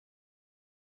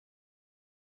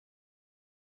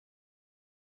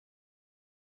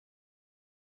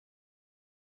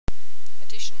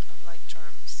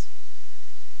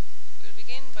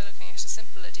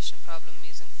simple addition problem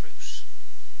using fruit.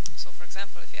 So for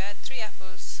example, if you add 3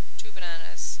 apples, 2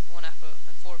 bananas, 1 apple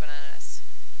and 4 bananas,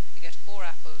 you get 4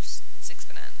 apples and 6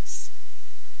 bananas.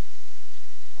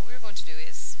 What we're going to do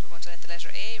is, we're going to let the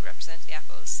letter A represent the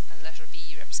apples and the letter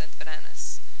B represent the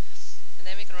bananas. And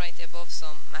then we can write the above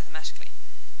sum mathematically.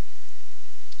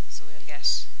 So we'll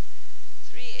get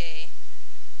 3A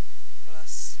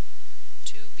plus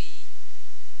 2B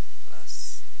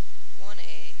plus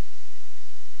 1A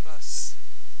plus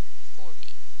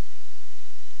 4B.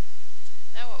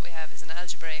 Now what we have is an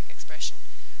algebraic expression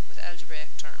with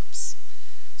algebraic terms.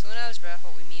 So in algebra,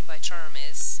 what we mean by term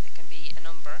is, it can be a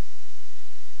number,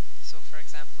 so for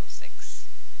example 6,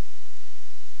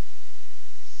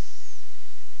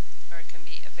 or it can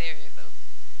be a variable,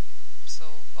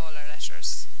 so all our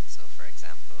letters, so for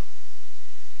example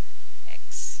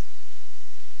x,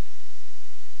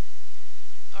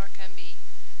 or it can be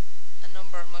a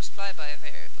number multiplied by a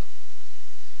variable,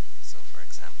 so for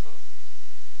example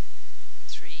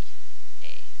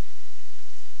 3a.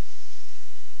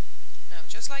 Now,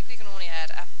 just like we can only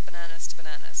add bananas to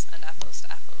bananas and apples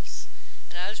to apples,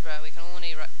 in algebra we can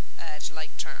only add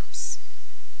like terms.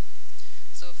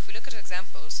 So if we look at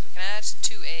examples, we can add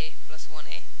 2a plus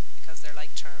 1a because they're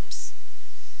like terms.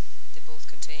 They both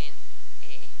contain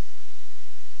a.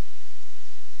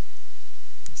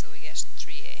 So we get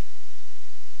 3a.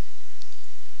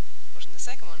 But in the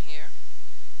second one here,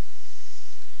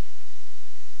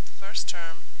 the first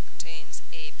term contains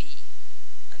ab,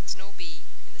 and there's no b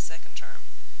in the second term,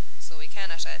 so we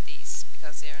cannot add these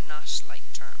because they are not like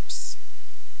terms.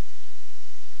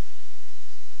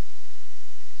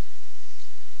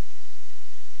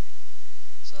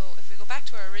 So if we go back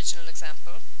to our original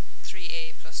example,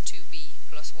 3a plus 2b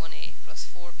plus 1a plus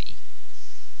 4b,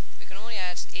 we can only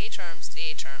add the a terms to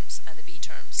the a terms and the b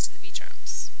terms to the b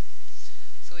terms.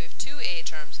 So we have 2 a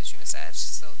terms which we must add,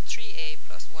 so 3a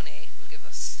plus 1a will give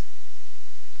us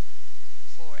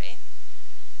 4a.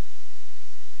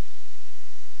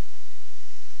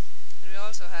 And we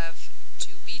also have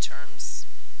 2 b terms,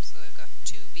 so we've got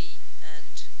 2b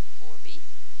and 4b.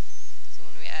 So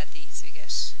when we add these we get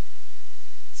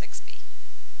 6b.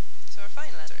 So our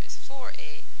final answer is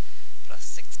 4a plus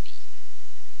 6b.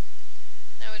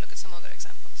 Now we look at some other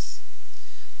examples.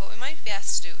 What we might be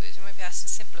asked to do is we might be asked to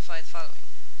simplify the following.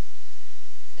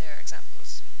 And there are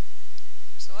examples.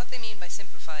 So what they mean by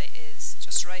simplify is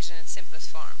just write it in its simplest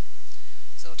form.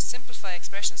 So to simplify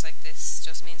expressions like this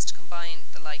just means to combine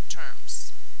the like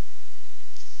terms.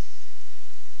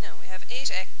 Now we have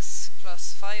 8x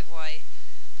plus 5y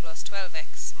plus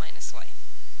 12x minus y.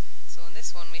 So in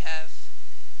this one we have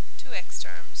 2x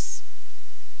terms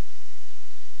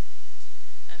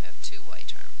and we have 2y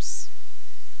terms.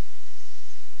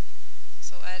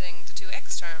 So adding the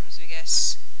 2x terms we get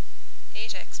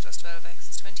 8x plus 12x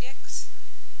is 20x,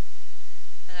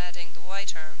 and adding the y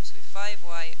terms we have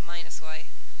 5y minus y,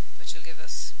 which will give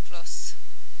us plus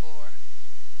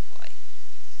 4y.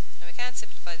 Now we can't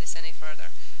simplify this any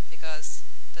further because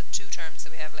the two terms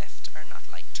that we have left are not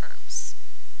like terms.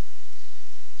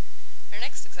 Our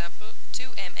next example,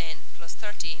 2mn plus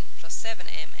 13 plus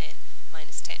 7mn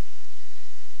minus 10.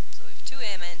 So we have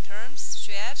 2mn terms which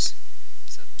we add,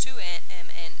 so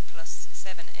 2mn plus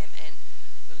 7mn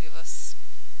will give us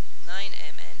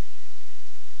 9mn,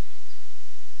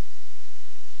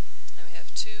 and we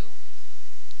have 2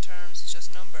 terms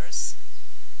just numbers,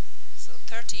 so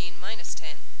 13 minus 10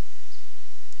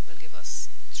 will give us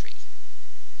 3.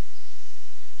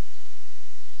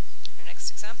 Our next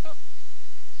example,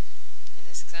 in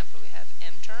this example we have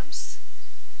m terms,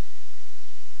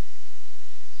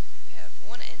 we have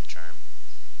 1n term,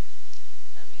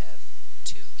 and we have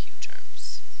 2q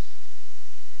terms.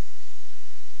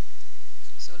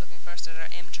 So looking first at our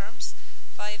m terms,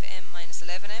 5m minus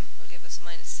 11m will give us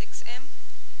minus 6m.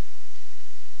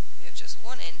 We have just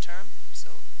one n term,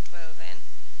 so 12n.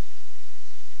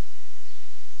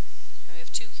 And we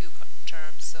have 2q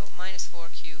terms, so minus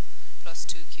 4q plus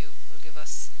 2q will give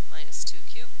us minus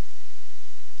 2q.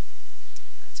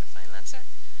 That's our final answer.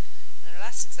 And our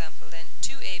last example then,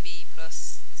 2ab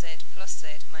plus z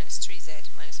minus 3z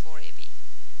minus 4ab.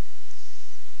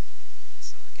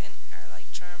 So again, our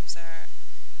like terms are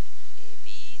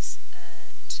ab's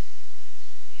and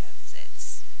we have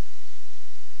z's.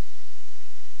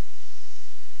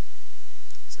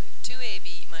 So we have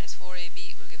 2ab minus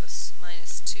 4ab will give us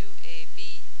minus 2ab,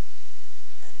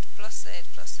 and plus z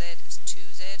is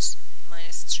 2z,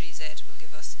 minus 3z will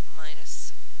give us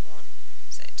minus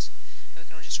 1z. And we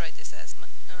can just write this as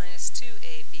minus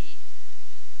 2ab